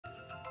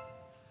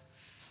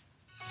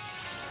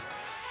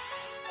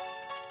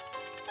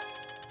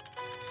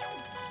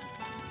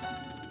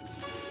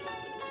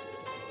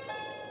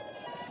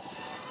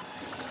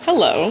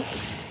Hello.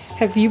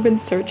 Have you been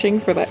searching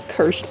for that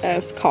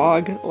cursed-ass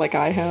cog like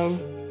I have?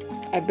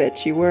 I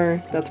bet you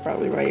were. That's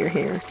probably why you're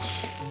here.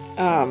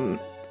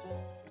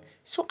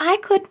 So I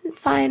couldn't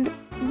find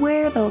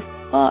where the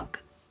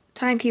fuck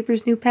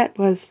Timekeeper's new pet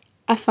was.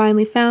 I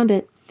finally found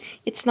it.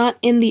 It's not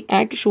in the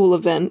actual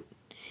event.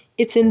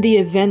 It's in the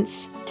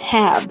events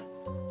tab.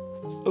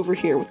 Over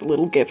here with the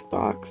little gift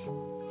box.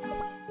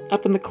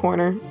 Up in the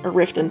corner, a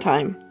rift in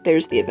time,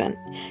 there's the event.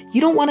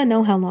 You don't want to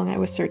know how long I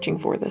was searching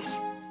for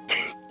this.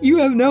 You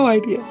have no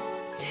idea.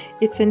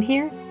 It's in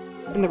here,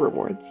 in the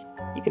rewards.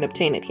 You can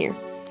obtain it here.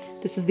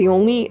 This is the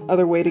only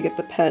other way to get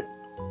the pet,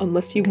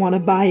 unless you want to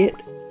buy it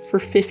for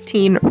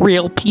 15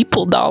 real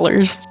people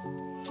dollars.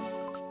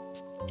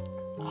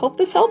 Hope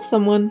this helps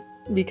someone,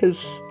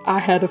 because I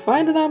had to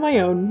find it on my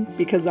own,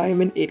 because I am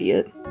an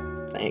idiot.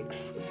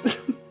 Thanks.